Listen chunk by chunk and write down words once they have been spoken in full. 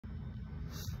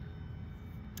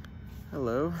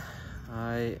Hello,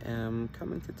 I am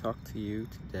coming to talk to you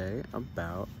today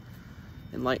about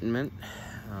enlightenment,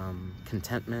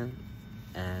 contentment,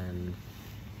 and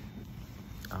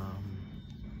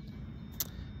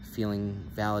feeling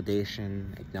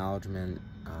validation, acknowledgement,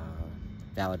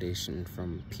 validation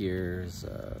from peers,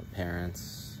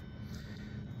 parents,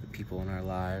 the people in our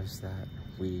lives that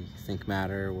we think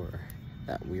matter or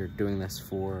that we are doing this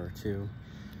for or to.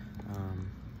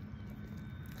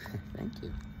 Thank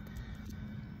you.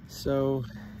 So,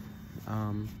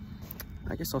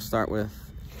 I guess I'll start with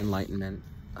enlightenment.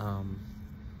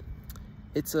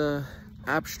 It's a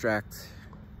abstract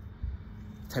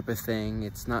type of thing.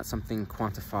 It's not something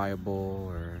quantifiable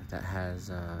or that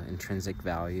has intrinsic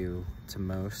value to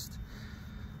most.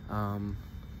 The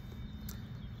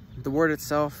word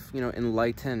itself,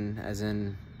 enlighten, as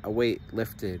in a weight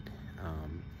lifted.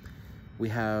 We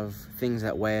have things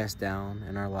that weigh us down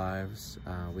in our lives.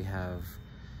 We have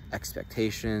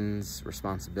expectations,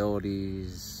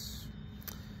 responsibilities,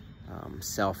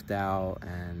 self-doubt,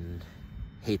 and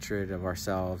hatred of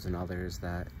ourselves and others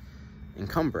that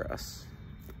encumber us.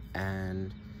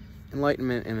 And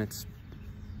enlightenment in its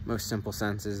most simple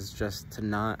sense is just to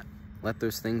not let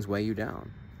those things weigh you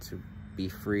down, to be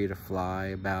free to fly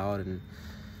about and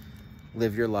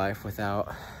live your life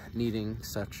without needing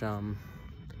such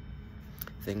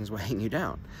things weighing you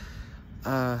down.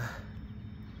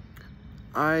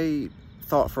 I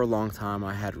thought for a long time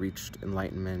I had reached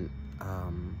enlightenment,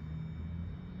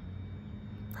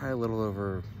 probably a little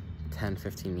over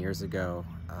 10-15 years ago.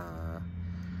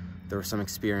 There was some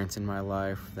experience in my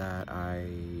life that I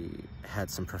had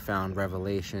some profound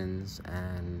revelations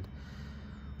and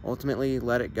ultimately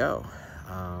let it go.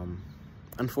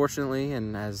 Unfortunately,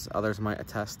 and as others might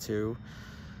attest to,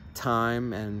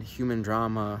 time and human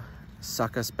drama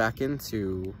suck us back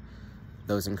into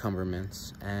those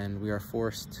encumberments, and we are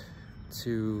forced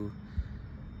to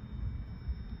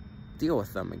deal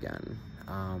with them again.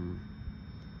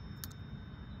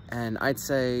 And I'd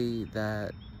say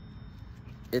that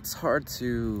it's hard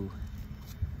to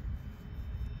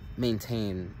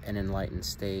maintain an enlightened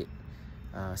state,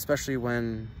 especially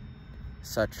when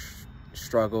such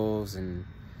struggles and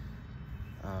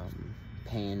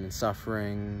pain and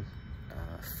suffering,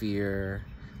 fear,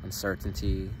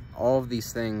 uncertainty, all of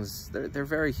these things, they're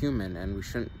very human, and we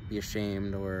shouldn't be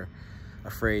ashamed or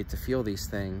afraid to feel these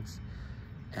things.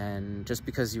 And just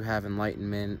because you have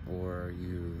enlightenment or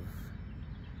you've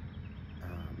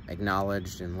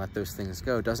acknowledged and let those things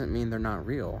go doesn't mean they're not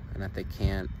real and that they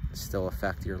can't still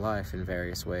affect your life in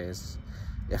various ways,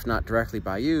 if not directly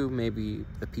by you, maybe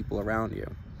the people around you.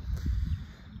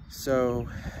 So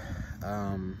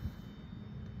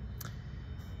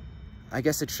I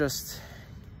guess it's just,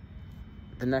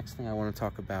 the next thing I want to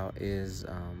talk about is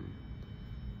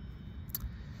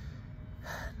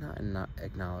not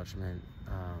acknowledgement,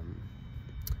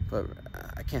 but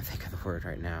I can't think of the word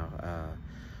right now.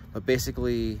 But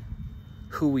basically,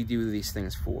 who we do these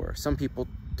things for. Some people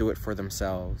do it for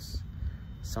themselves.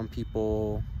 Some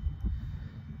people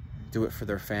do it for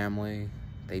their family.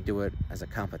 They do it as a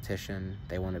competition.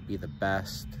 They want to be the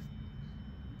best,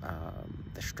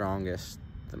 the strongest,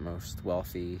 the most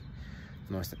wealthy,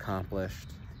 the most accomplished.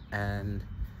 And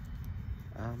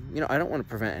I don't want to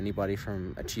prevent anybody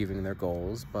from achieving their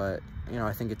goals, but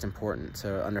I think it's important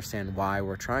to understand why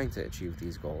we're trying to achieve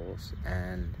these goals.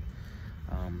 And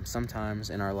sometimes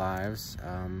in our lives,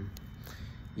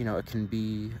 it can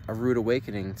be a rude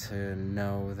awakening to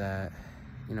know that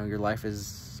your life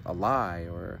is a lie,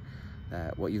 or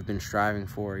that what you've been striving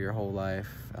for your whole life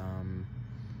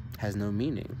has no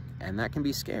meaning, and that can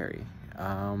be scary.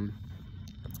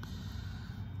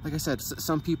 Like I said,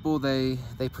 some people, they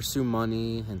pursue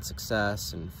money and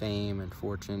success and fame and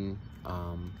fortune,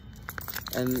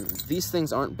 and these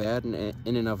things aren't bad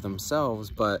in and of themselves,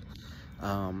 but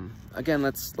again,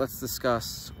 let's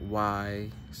discuss why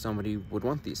somebody would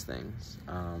want these things.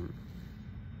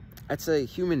 I'd say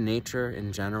human nature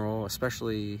in general,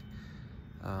 especially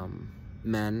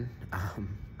men.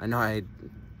 I know I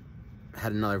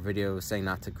had another video saying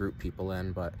not to group people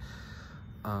in, but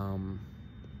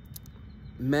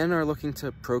men are looking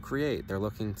to procreate. They're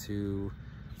looking to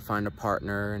find a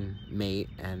partner and mate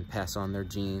and pass on their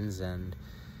genes, and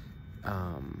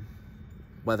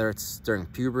whether it's during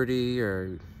puberty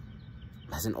or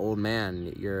as an old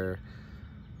man, you're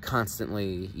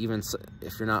constantly, even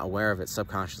if you're not aware of it,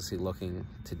 subconsciously looking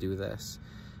to do this.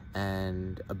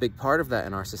 And a big part of that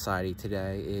in our society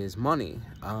today is money.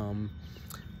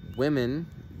 Women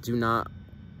do not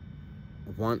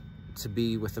want to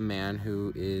be with a man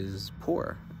who is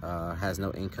poor, has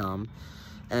no income,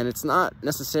 and it's not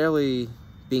necessarily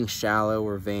being shallow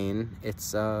or vain.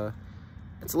 It's a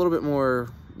little bit more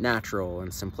natural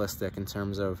and simplistic in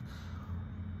terms of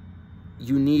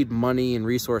you need money and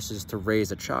resources to raise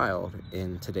a child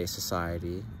in today's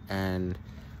society, and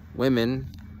women,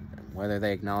 whether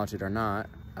they acknowledge it or not,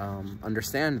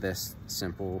 understand this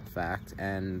simple fact,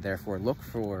 and therefore look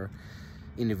for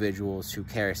individuals who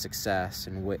carry success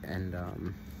and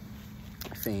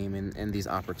fame and these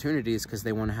opportunities, because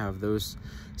they want to have those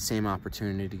same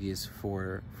opportunities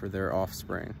for their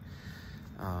offspring.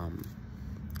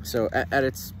 So at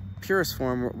its purest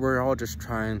form, we're all just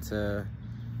trying to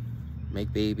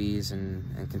make babies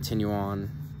and continue on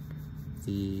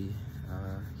the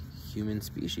human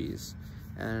species,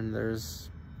 and there's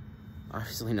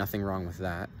obviously nothing wrong with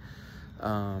that.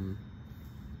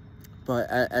 But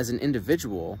as an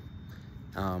individual,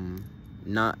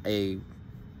 not a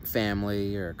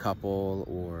family or a couple,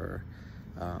 or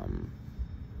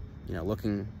you know,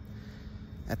 looking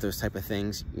at those type of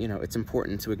things, you know, it's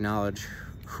important to acknowledge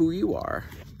who you are,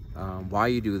 why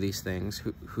you do these things,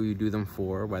 who you do them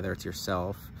for, whether it's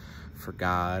yourself, for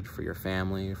God, for your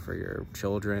family, for your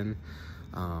children.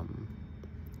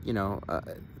 You know,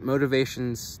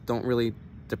 motivations don't really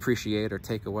depreciate or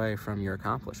take away from your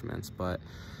accomplishments, but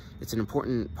it's an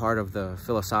important part of the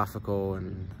philosophical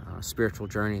and spiritual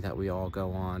journey that we all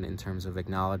go on, in terms of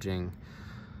acknowledging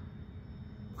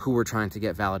who we're trying to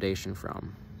get validation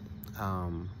from.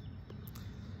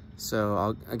 So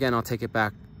I'll take it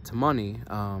back to money,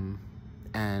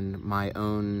 and my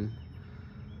own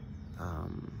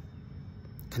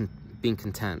being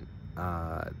content.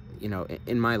 You know,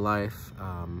 in my life,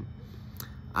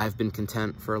 I've been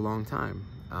content for a long time.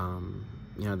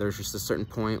 You know, there's just a certain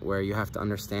point where you have to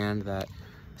understand that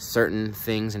certain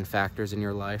things and factors in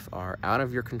your life are out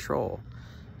of your control,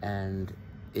 and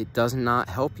it does not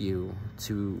help you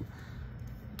to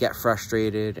get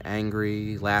frustrated,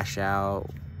 angry, lash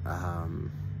out,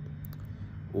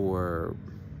 or,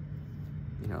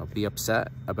 you know, be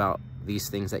upset about these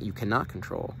things that you cannot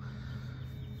control.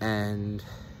 And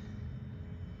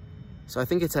so I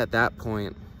think it's at that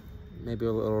point, maybe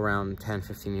a little around 10,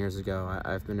 15 years ago,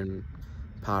 I've been in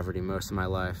poverty most of my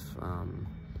life,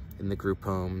 in the group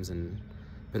homes, and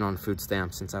been on food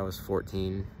stamps since I was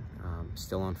 14,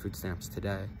 still on food stamps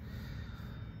today.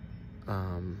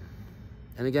 And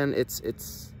again,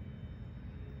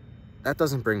 that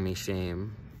doesn't bring me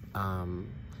shame.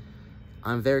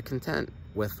 I'm very content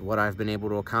with what I've been able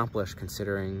to accomplish,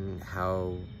 considering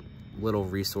how little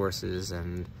resources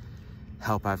and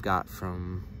help I've got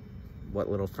from what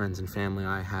little friends and family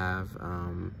I have.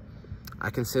 I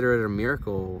consider it a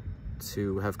miracle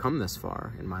to have come this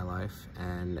far in my life,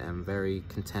 and am very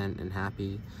content and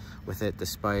happy with it,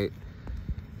 despite,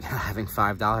 you know, having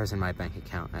 $5 in my bank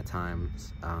account at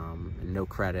times, and no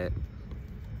credit.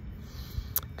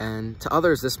 And to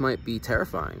others, this might be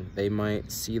terrifying. They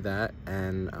might see that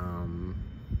and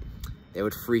they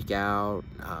would freak out,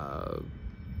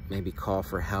 maybe call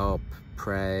for help,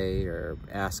 pray, or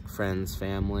ask friends,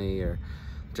 family, or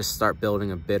just start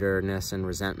building a bitterness and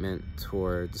resentment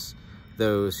towards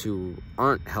those who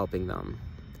aren't helping them.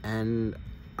 And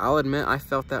I'll admit, I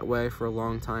felt that way for a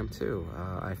long time too.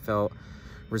 I felt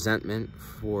resentment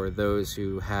for those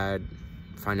who had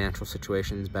financial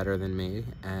situations better than me,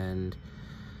 and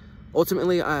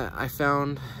ultimately I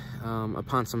found,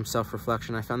 upon some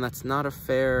self-reflection, I found that's not a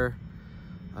fair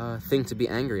thing to be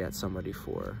angry at somebody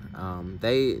for.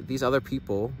 These other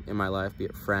people in my life, be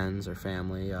it friends or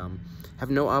family, have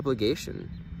no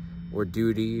obligation or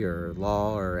duty or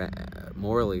law or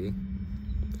morally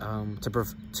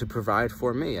to provide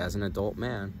for me as an adult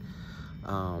man.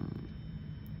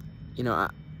 You know,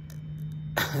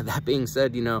 that being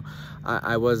said, you know,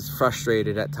 I was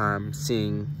frustrated at times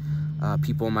seeing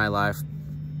people in my life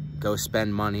go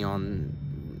spend money on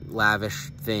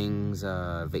lavish things,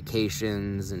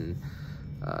 vacations and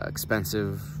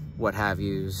expensive what have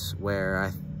yous,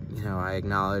 where I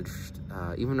acknowledged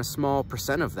even a small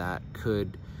percent of that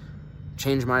could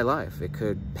change my life. It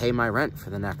could pay my rent for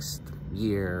the next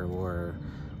year or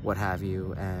what have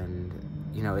you. And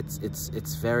you know,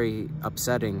 it's very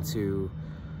upsetting to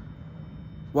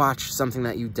watch something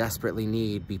that you desperately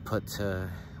need be put to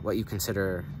what you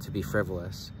consider to be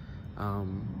frivolous.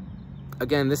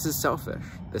 Again, this is selfish.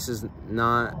 This is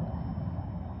not,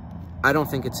 I don't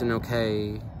think it's an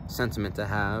okay sentiment to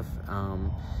have.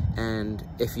 And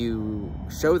if you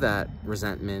show that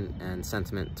resentment and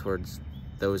sentiment towards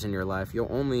those in your life,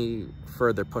 you'll only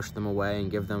further push them away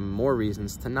and give them more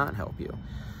reasons to not help you.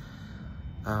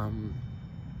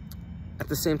 At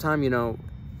the same time, you know,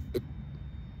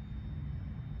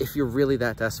 if you're really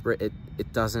that desperate,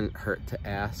 it doesn't hurt to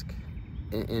ask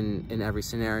in every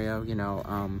scenario. You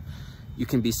know, you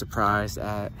can be surprised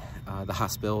at the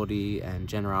hospitality and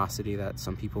generosity that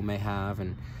some people may have,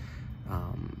 and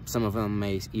some of them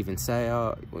may even say,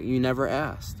 oh, well, you never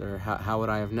asked, or how would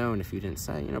I have known if you didn't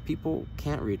say? You know, people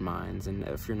can't read minds, and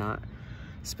if you're not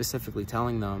specifically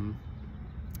telling them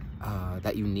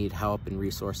that you need help and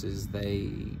resources, they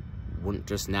wouldn't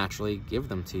just naturally give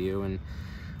them to you. And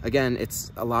again,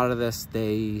 it's a lot of this,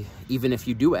 even if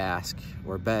you do ask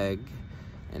or beg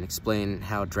and explain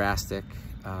how drastic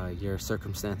your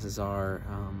circumstances are,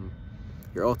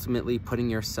 you're ultimately putting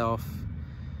yourself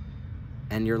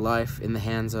and your life in the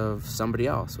hands of somebody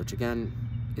else, which again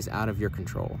is out of your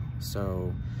control.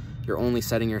 So you're only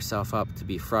setting yourself up to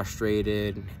be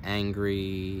frustrated,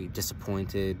 angry,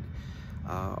 disappointed.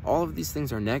 All of these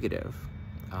things are negative,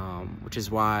 which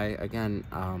is why, again,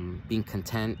 being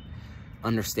content,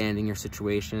 understanding your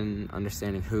situation,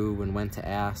 understanding who and when to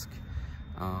ask,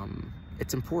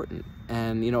 it's important.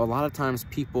 And, you know, a lot of times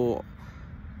people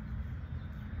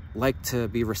like to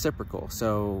be reciprocal.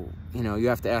 So, you know, you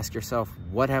have to ask yourself,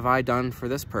 what have I done for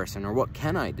this person, or what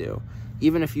can I do?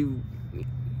 Even if you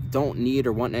don't need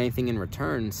or want anything in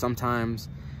return, sometimes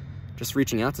just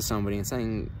reaching out to somebody and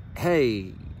saying,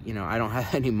 hey, you know, I don't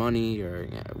have any money, or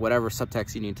whatever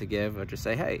subtext you need to give, or just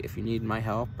say, hey, if you need my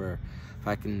help, or if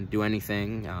I can do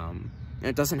anything. And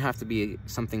it doesn't have to be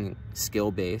something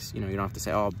skill-based. You know, you don't have to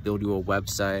say, oh, I'll build you a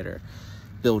website or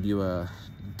build you a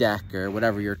deck or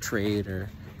whatever your trade or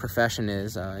profession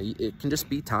is. It can just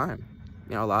be time.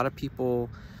 You know, a lot of people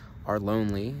are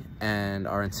lonely and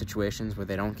are in situations where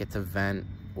they don't get to vent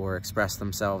or express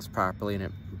themselves properly, and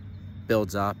it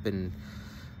builds up, and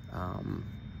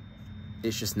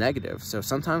it's just negative. So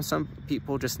sometimes some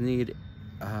people just need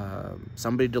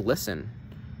somebody to listen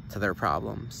to their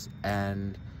problems,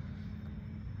 and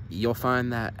you'll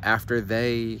find that after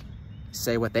they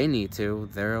say what they need to,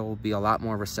 they'll be a lot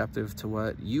more receptive to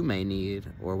what you may need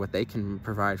or what they can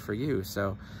provide for you.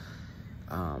 So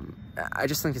I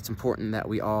just think it's important that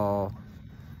we all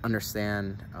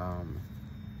understand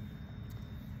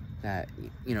that,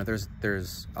 you know,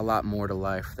 there's a lot more to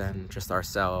life than just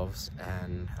ourselves,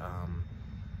 and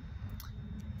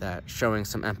that showing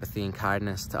some empathy and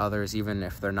kindness to others, even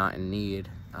if they're not in need,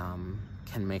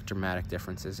 can make dramatic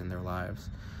differences in their lives.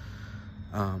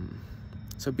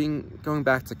 So going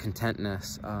back to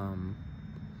contentness,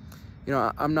 you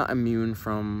know, I'm not immune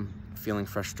from feeling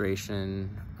frustration,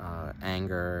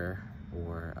 anger,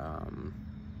 or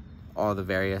all the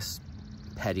various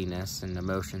pettiness and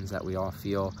emotions that we all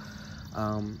feel.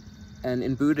 And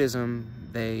in Buddhism,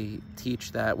 they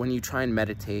teach that when you try and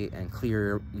meditate and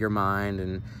clear your mind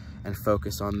and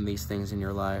focus on these things in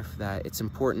your life, that it's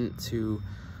important to,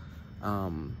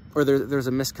 or there's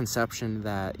a misconception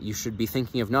that you should be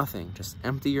thinking of nothing, just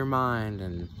empty your mind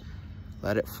and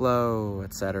let it flow,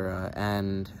 etc.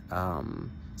 And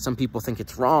some people think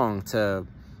it's wrong to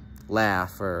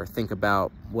laugh or think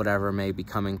about whatever may be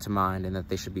coming to mind, and that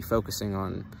they should be focusing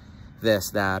on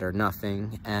this, that, or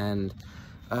nothing. And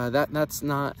that's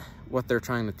not what they're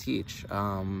trying to teach.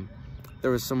 There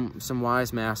was some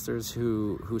wise masters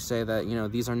who say that, you know,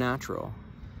 these are natural.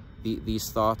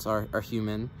 These thoughts are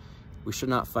human. We should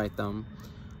not fight them.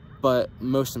 But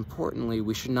most importantly,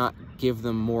 we should not give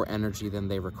them more energy than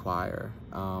they require.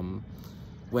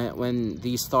 When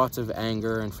these thoughts of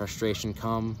anger and frustration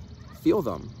come, feel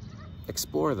them,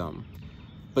 explore them,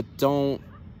 but don't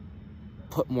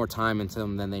put more time into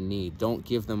them than they need. Don't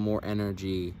give them more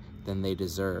energy than they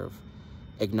deserve.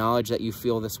 Acknowledge that you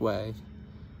feel this way.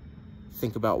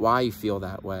 Think about why you feel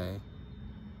that way,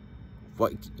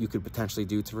 what you could potentially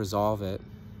do to resolve it,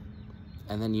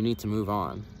 and then you need to move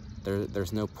on.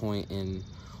 There's no point in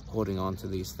holding on to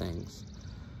these things.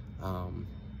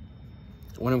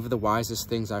 One of the wisest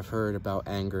things I've heard about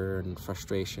anger and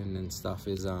frustration and stuff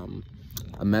is a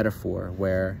metaphor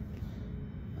where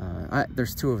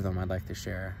there's two of them I'd like to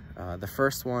share. The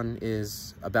first one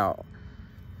is about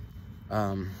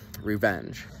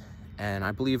revenge, and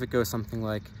I believe it goes something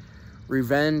like,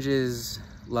 revenge is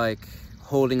like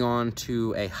holding on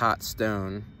to a hot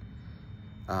stone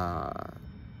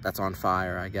that's on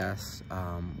fire, I guess,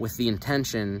 with the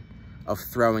intention of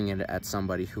throwing it at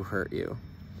somebody who hurt you.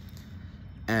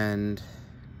 And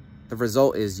the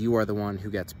result is you are the one who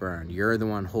gets burned. You're the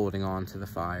one holding on to the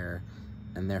fire,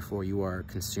 and therefore you are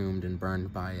consumed and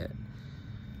burned by it.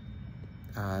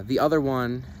 The other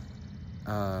one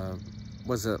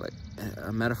was a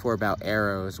metaphor about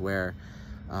arrows, where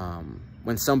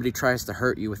when somebody tries to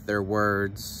hurt you with their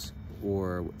words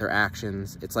or their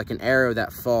actions, it's like an arrow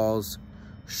that falls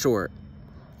short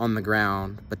on the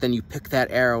ground, but then you pick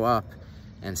that arrow up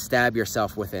and stab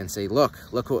yourself with it and say, look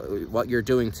what you're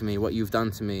doing to me, what you've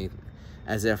done to me,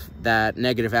 as if that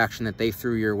negative action that they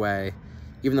threw your way,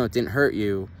 even though it didn't hurt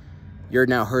you, you're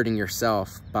now hurting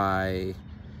yourself by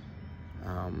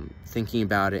thinking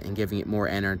about it and giving it more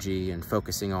energy and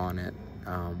focusing on it,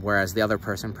 whereas the other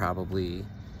person probably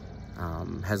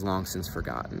has long since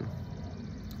forgotten,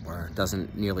 or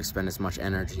doesn't nearly spend as much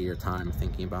energy or time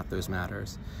thinking about those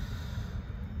matters.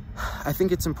 I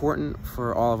think it's important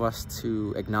for all of us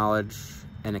to acknowledge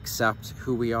and accept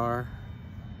who we are.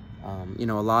 You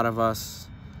know, a lot of us,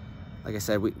 like I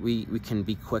said, we can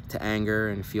be quick to anger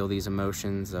and feel these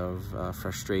emotions of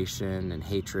frustration and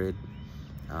hatred.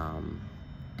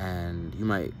 And you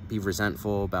might be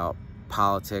resentful about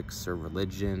politics or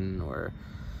religion or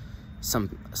some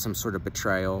sort of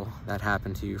betrayal that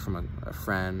happened to you from a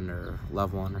friend or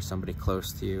loved one or somebody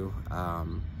close to you.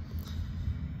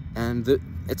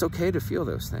 It's okay to feel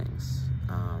those things.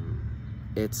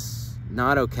 It's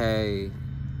not okay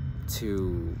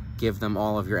to give them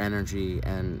all of your energy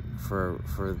and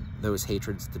for those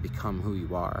hatreds to become who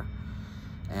you are.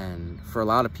 And for a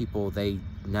lot of people, they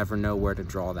never know where to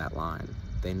draw that line.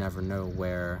 They never know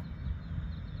where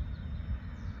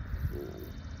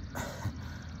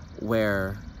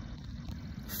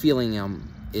feeling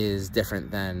them is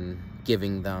different than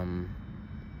giving them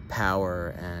power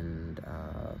and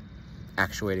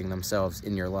actuating themselves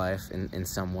in your life in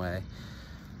some way.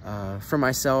 For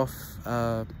myself,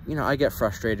 you know, I get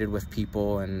frustrated with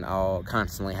people, and I'll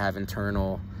constantly have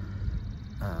internal,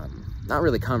 not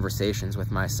really conversations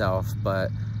with myself, but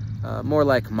more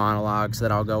like monologues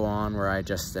that I'll go on where I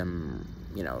just am,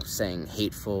 you know, saying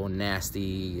hateful,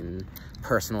 nasty, and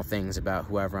personal things about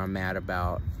whoever I'm mad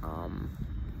about.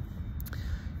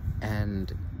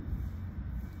 And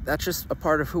that's just a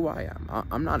part of who I am.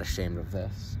 I'm not ashamed of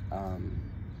this.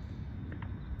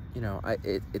 You know,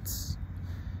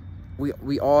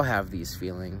 we all have these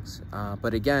feelings,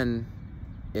 but again,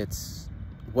 it's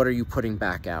what are you putting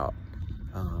back out?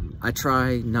 I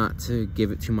try not to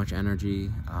give it too much energy.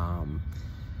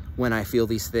 When I feel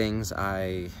these things,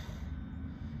 I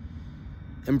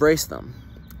embrace them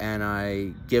and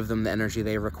I give them the energy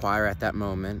they require at that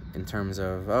moment, in terms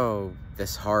of, oh,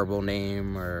 this horrible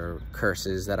name or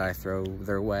curses that I throw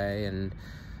their way, and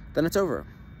then it's over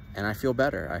and I feel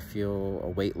better. I feel a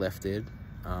weight lifted.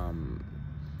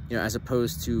 You know, as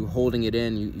opposed to holding it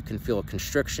in, you can feel a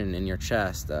constriction in your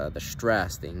chest, the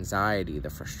stress, the anxiety, the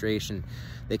frustration.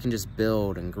 They can just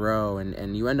build and grow,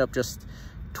 and you end up just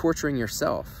torturing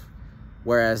yourself.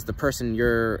 Whereas the person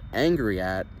you're angry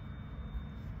at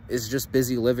is just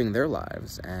busy living their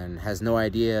lives and has no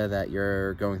idea that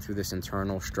you're going through this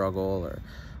internal struggle or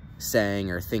saying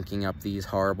or thinking up these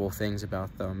horrible things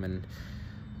about them.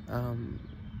 And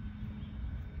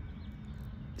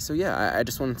so yeah, I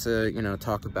just wanted to, you know,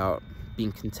 talk about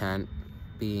being content,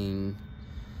 being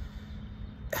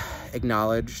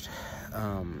acknowledged,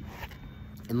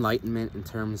 enlightenment in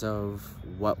terms of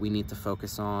what we need to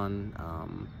focus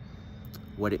on,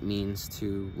 what it means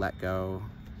to let go.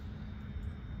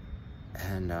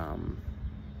 And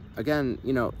again,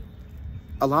 you know,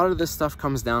 a lot of this stuff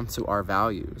comes down to our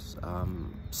values.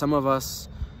 Some of us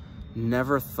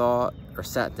never thought or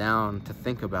sat down to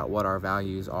think about what our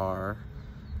values are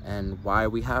and why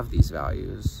we have these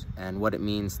values and what it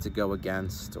means to go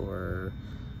against or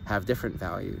have different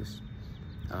values.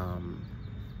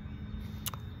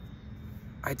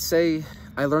 I'd say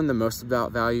I learned the most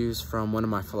about values from one of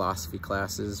my philosophy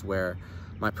classes, where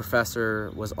my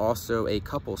professor was also a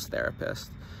couples therapist,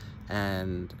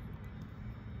 and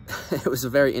it was a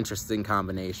very interesting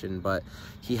combination, but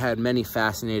he had many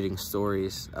fascinating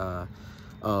stories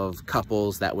of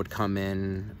couples that would come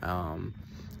in,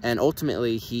 and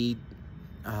ultimately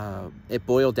it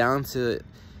boiled down to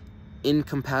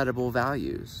incompatible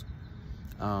values.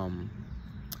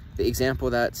 The example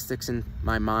that sticks in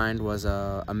my mind was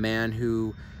a man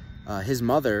who, his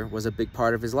mother was a big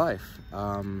part of his life.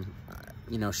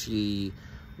 You know, she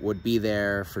would be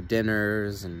there for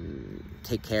dinners and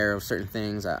take care of certain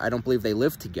things. I don't believe they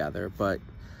lived together, but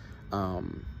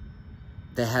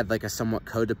they had like a somewhat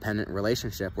codependent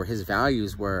relationship where his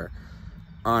values were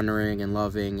honoring and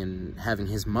loving and having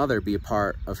his mother be a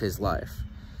part of his life.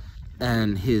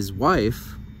 And his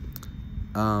wife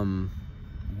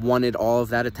wanted all of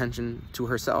that attention to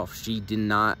herself. She did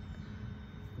not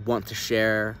want to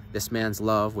share this man's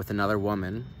love with another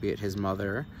woman, be it his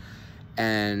mother,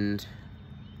 and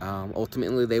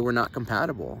ultimately they were not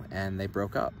compatible and they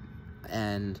broke up.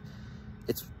 And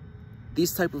it's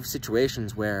these type of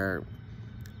situations where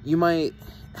you might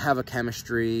have a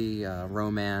chemistry,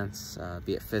 romance,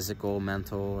 be it physical,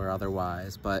 mental, or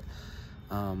otherwise, but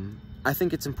I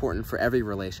think it's important for every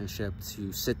relationship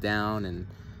to sit down and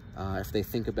if they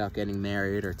think about getting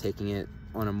married or taking it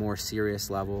on a more serious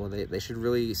level, they should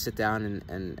really sit down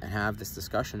and have this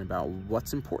discussion about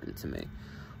what's important to me.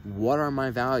 What are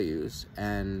my values?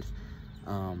 And,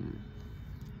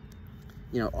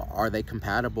 you know, are they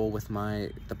compatible with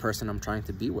the person I'm trying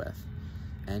to be with?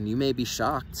 And you may be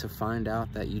shocked to find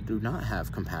out that you do not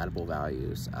have compatible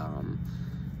values.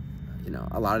 You know,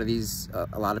 a lot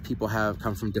of people have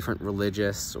come from different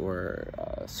religious or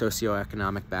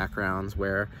socioeconomic backgrounds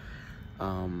where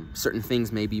certain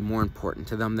things may be more important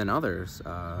to them than others.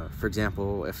 For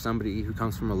example, if somebody who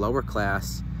comes from a lower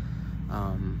class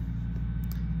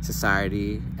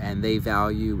society and they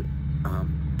value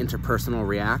interpersonal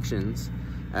reactions,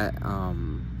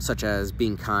 such as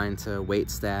being kind to wait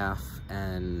staff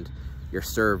and your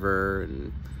server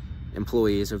and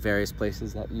employees of various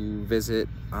places that you visit,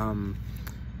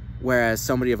 whereas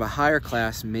somebody of a higher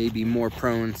class may be more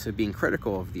prone to being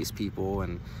critical of these people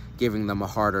and giving them a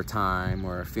harder time,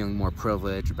 or feeling more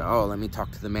privileged about, oh, let me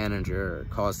talk to the manager, or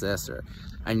cause this, or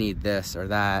I need this or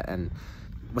that, and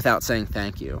without saying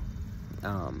thank you.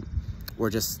 We're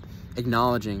just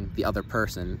acknowledging the other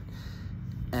person.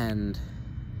 And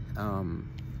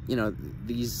you know,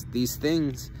 these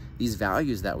things, these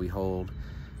values that we hold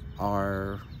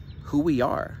are who we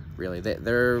are, really.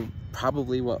 They're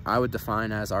probably what I would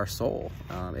define as our soul.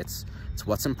 It's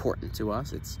what's important to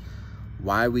us. It's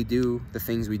why we do the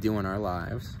things we do in our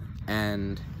lives,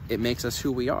 and it makes us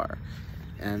who we are,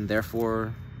 and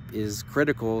therefore is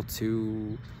critical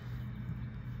to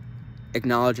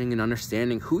acknowledging and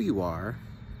understanding who you are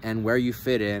and where you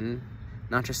fit in,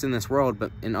 not just in this world,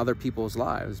 but in other people's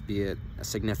lives, be it a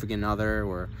significant other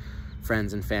or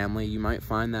friends and family. You might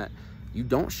find that you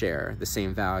don't share the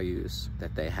same values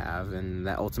that they have, and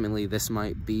that ultimately this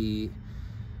might be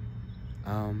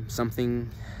something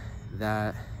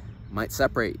that might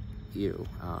separate you,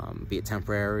 be it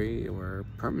temporary or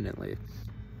permanently.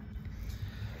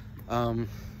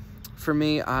 For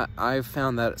me, I've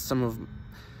found that some of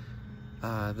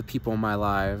the people in my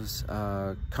lives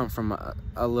come from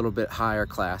a little bit higher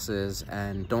classes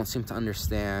and don't seem to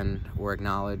understand or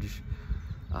acknowledge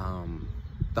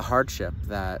the hardship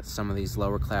that some of these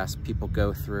lower class people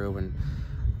go through, and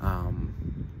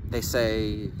they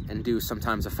say and do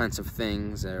sometimes offensive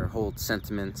things or hold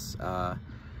sentiments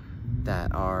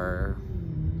that are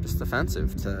just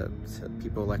offensive to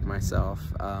people like myself.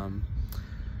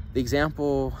 The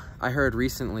example I heard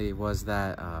recently was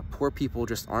that poor people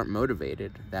just aren't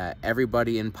motivated, that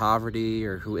everybody in poverty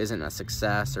or who isn't a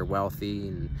success or wealthy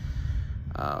and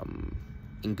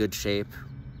in good shape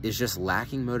is just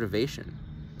lacking motivation.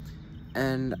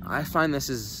 And I find this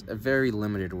is a very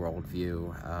limited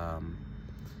worldview,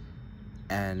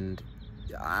 and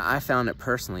I found it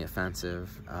personally offensive.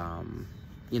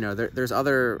 You know, there's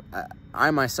other,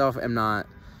 I myself am not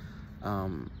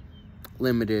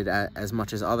limited as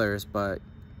much as others, but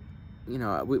you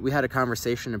know, we had a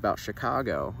conversation about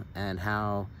Chicago and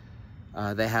how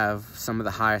they have some of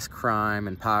the highest crime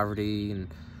and poverty and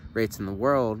rates in the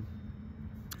world,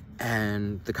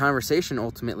 and the conversation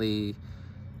ultimately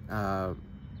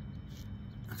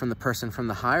from the person from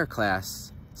the higher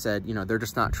class said, you know, they're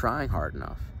just not trying hard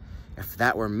enough. If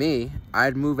that were me,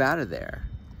 I'd move out of there.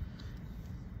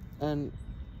 And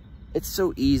it's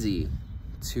so easy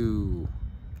to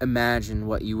imagine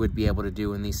what you would be able to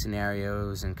do in these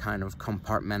scenarios and kind of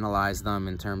compartmentalize them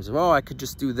in terms of, oh, I could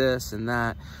just do this and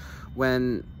that,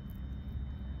 when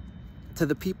to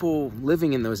the people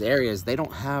living in those areas, they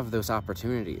don't have those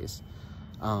opportunities.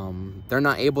 They're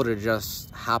not able to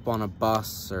just hop on a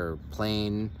bus or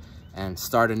plane and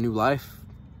start a new life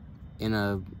in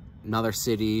another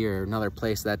city or another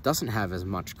place that doesn't have as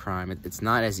much crime. It's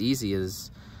not as easy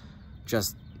as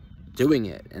just doing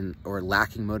it or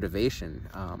lacking motivation.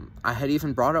 I had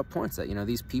even brought up points that, you know,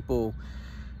 these people,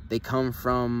 they come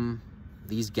from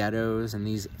these ghettos and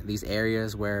these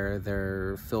areas where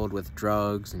they're filled with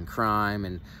drugs and crime,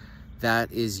 and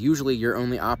that is usually your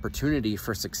only opportunity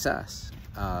for success,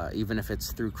 even if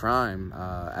it's through crime,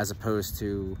 as opposed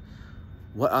to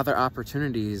what other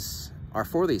opportunities are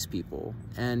for these people.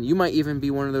 And you might even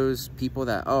be one of those people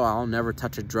that, oh, I'll never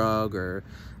touch a drug or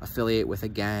affiliate with a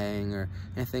gang or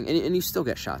anything, and you still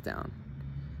get shot down.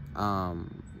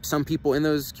 Some people in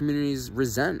those communities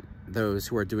resent those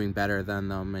who are doing better than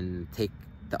them and take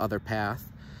the other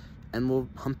path, and will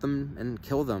hunt them and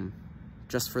kill them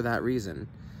just for that reason.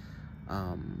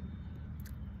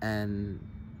 And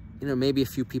you know, maybe a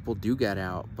few people do get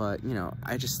out, but you know,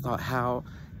 I just thought how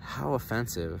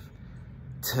offensive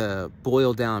to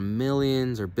boil down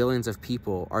millions or billions of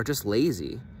people are just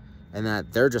lazy and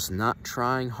that they're just not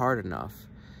trying hard enough.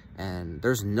 And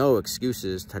there's no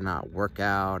excuses to not work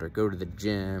out or go to the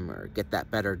gym or get that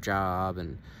better job.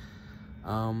 And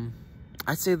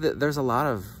I'd say that there's a lot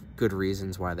of good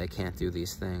reasons why they can't do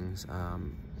these things.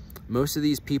 Most of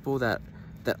these people that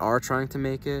are trying to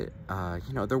make it,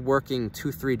 you know, they're working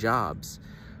 2-3 jobs.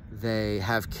 They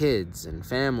have kids and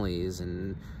families,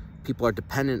 and people are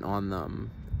dependent on them.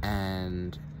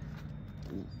 And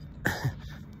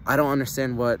I don't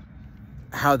understand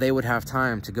how they would have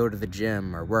time to go to the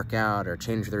gym or work out or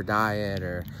change their diet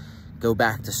or go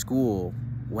back to school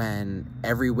when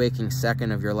every waking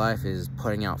second of your life is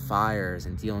putting out fires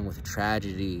and dealing with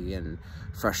tragedy and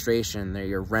frustration. That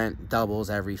your rent doubles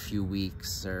every few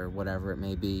weeks or whatever it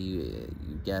may be.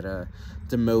 You get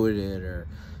demoted or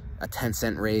a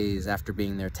 10-cent raise after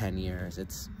being there 10 years.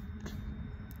 It's,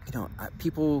 you know,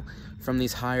 people from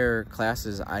these higher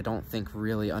classes, I don't think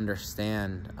really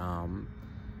understand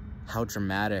how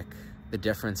dramatic the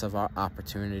difference of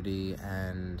opportunity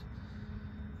and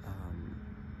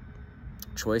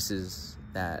choices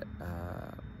that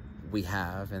we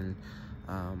have. And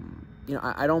you know,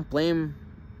 I don't blame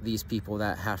these people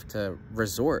that have to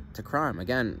resort to crime.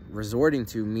 Again, resorting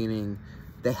to meaning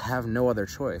they have no other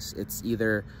choice. It's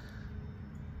either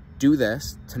do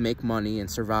this to make money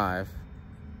and survive,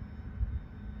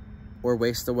 or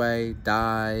waste away,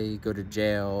 die, go to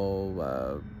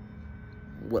jail,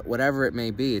 whatever it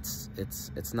may be.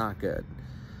 It's not good.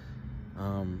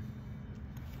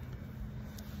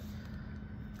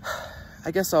 I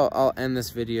guess I'll end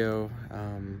this video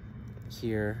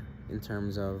here in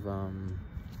terms of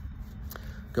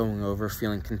going over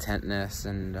feeling contentness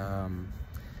and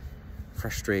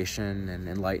frustration and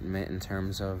enlightenment in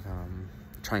terms of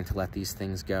trying to let these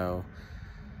things go.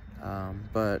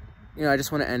 But you know, I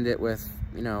just want to end it with,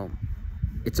 you know,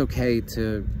 it's okay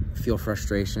to feel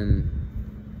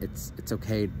frustration. It's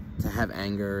okay to have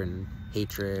anger and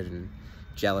hatred and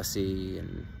jealousy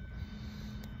and,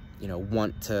 you know,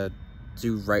 want to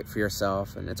do right for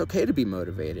yourself. And it's okay to be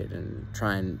motivated and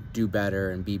try and do better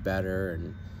and be better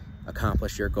and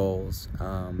accomplish your goals.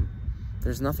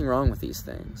 There's nothing wrong with these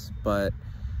things, but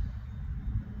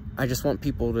I just want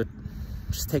people to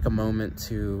just take a moment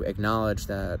to acknowledge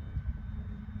that,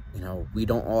 you know, we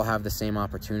don't all have the same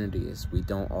opportunities. We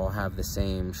don't all have the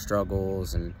same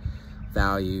struggles and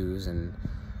values, and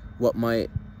what might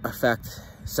affect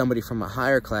somebody from a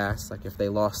higher class, like if they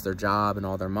lost their job and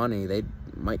all their money, they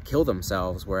might kill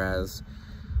themselves, whereas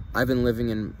I've been living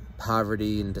in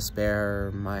poverty and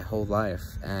despair my whole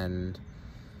life, and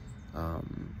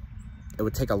it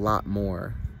would take a lot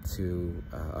more to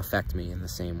affect me in the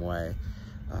same way.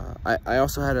 I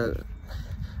also had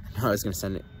I know I was going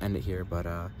to end it here, but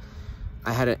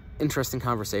I had an interesting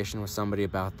conversation with somebody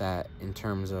about that in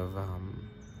terms of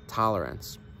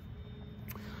tolerance.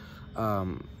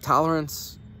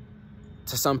 Tolerance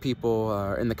to some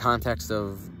people in the context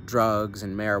of drugs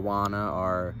and marijuana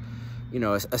are, you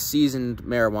know, a seasoned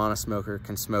marijuana smoker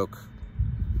can smoke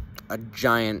a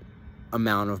giant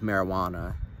amount of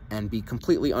marijuana and be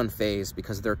completely unfazed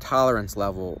because their tolerance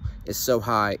level is so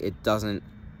high it doesn't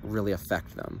really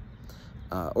affect them,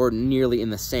 or nearly in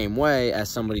the same way as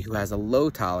somebody who has a low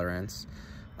tolerance,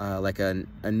 like a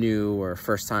new or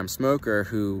first-time smoker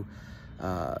who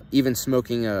even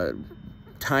smoking a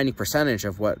tiny percentage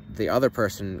of what the other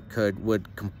person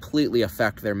would completely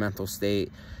affect their mental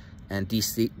state and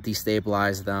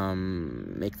destabilize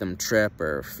them, make them trip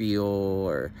or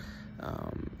feel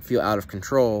out of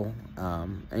control.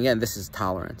 And again, this is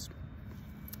tolerance.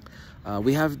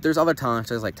 There's other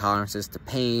tolerances, like tolerances to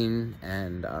pain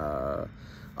and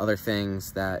other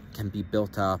things that can be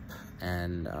built up,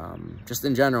 and just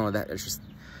in general, that is just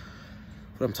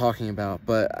what I'm talking about.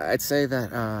 But I'd say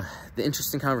that the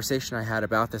interesting conversation I had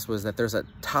about this was that there's a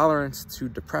tolerance to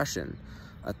depression,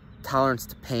 a tolerance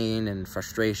to pain and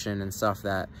frustration and stuff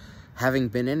that, having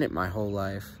been in it my whole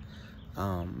life,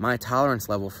 my tolerance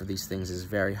level for these things is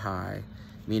very high,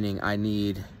 meaning I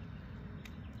need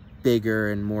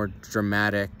bigger and more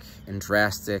dramatic and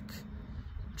drastic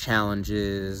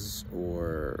challenges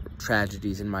or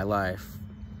tragedies in my life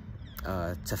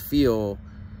to feel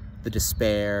the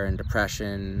despair and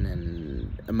depression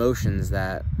and emotions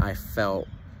that I felt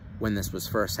when this was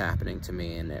first happening to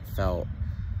me, and it felt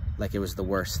like it was the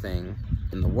worst thing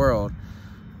in the world.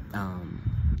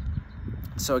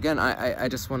 So again, I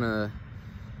just want to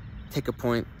take a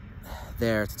point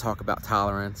there to talk about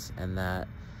tolerance, and that,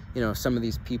 you know, some of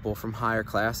these people from higher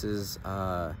classes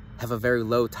have a very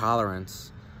low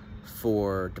tolerance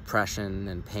for depression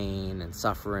and pain and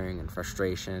suffering and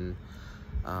frustration,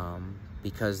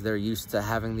 because they're used to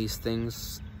having these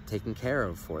things taken care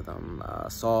of for them,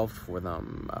 solved for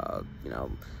them. You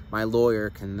know, my lawyer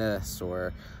can this,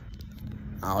 or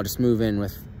I'll just move in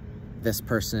with this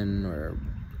person, or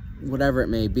whatever it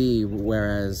may be.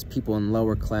 Whereas people in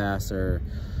lower class or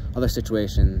other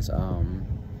situations,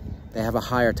 they have a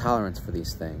higher tolerance for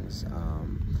these things.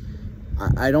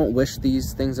 I don't wish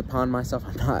these things upon myself.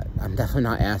 I'm definitely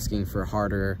not asking for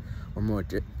harder or more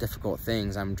difficult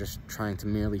things. I'm just trying to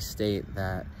merely state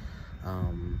that,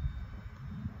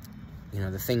 you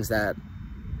know, the things that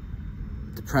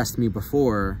depressed me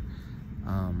before,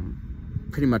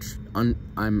 pretty much I'm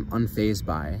unfazed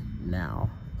by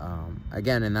now.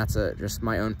 Again, and that's just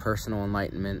my own personal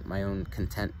enlightenment, my own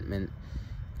contentment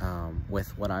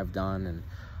with what I've done. And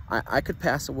I could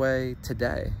pass away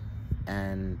today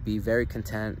and be very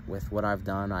content with what I've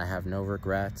done. I have no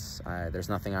regrets. There's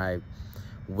nothing I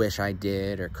wish I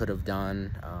did or could have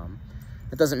done.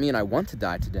 It doesn't mean I want to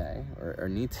die today or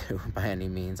need to by any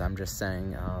means. I'm just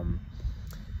saying,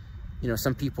 you know,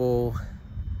 some people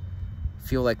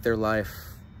feel like their life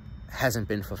hasn't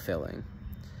been fulfilling.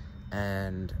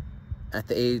 And at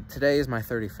the age, today is my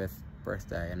 35th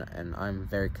birthday, and I'm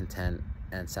very content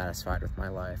and satisfied with my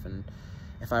life. And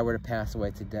if I were to pass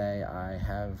away today, I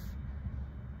have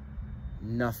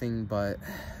nothing but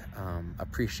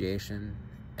appreciation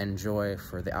and joy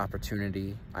for the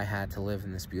opportunity I had to live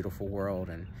in this beautiful world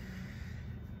and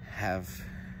have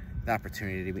the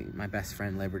opportunity to meet my best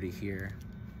friend Liberty here.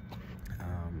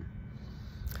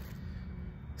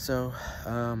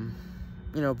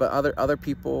 You know, but other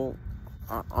people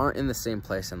aren't in the same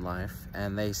place in life,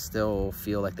 and they still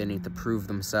feel like they need to prove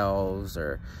themselves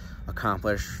or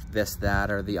accomplish this, that,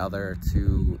 or the other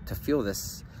to feel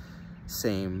this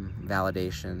same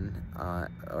validation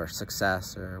or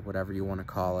success or whatever you want to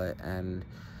call it. And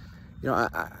you know,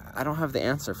 I don't have the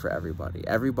answer for everybody.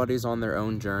 Everybody's on their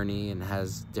own journey and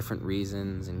has different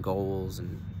reasons and goals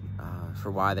and for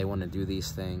why they want to do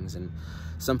these things. And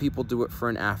some people do it for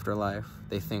an afterlife.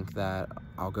 They think that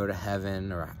I'll go to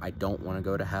heaven, or I don't want to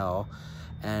go to hell,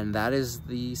 and that is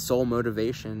the sole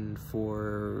motivation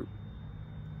for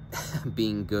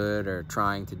being good or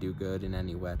trying to do good in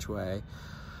any which way.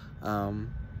 And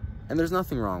there's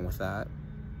nothing wrong with that.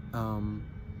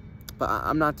 But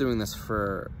I'm not doing this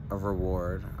for a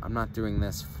reward. I'm not doing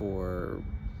this for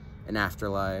an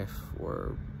afterlife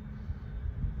or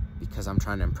because I'm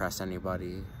trying to impress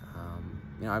anybody.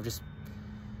 You know, I've just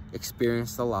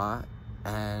experienced a lot,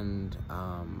 and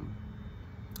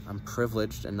I'm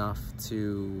privileged enough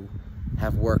to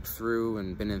have worked through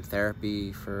and been in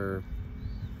therapy for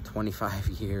 25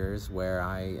 years, where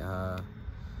I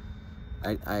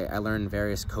learned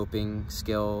various coping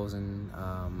skills and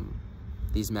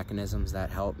these mechanisms that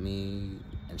help me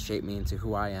and shape me into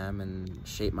who I am and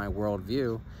shape my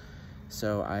worldview.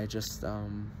 So I just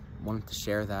wanted to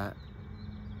share that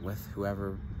with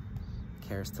whoever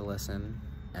cares to listen.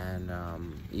 And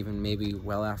even maybe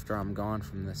well after I'm gone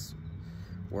from this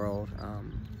world,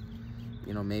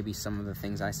 you know, maybe some of the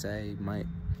things I say might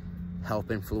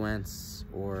help influence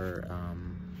or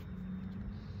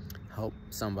help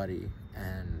somebody.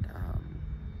 And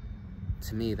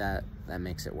to me, that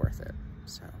makes it worth it.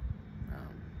 So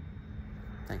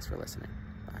thanks for listening.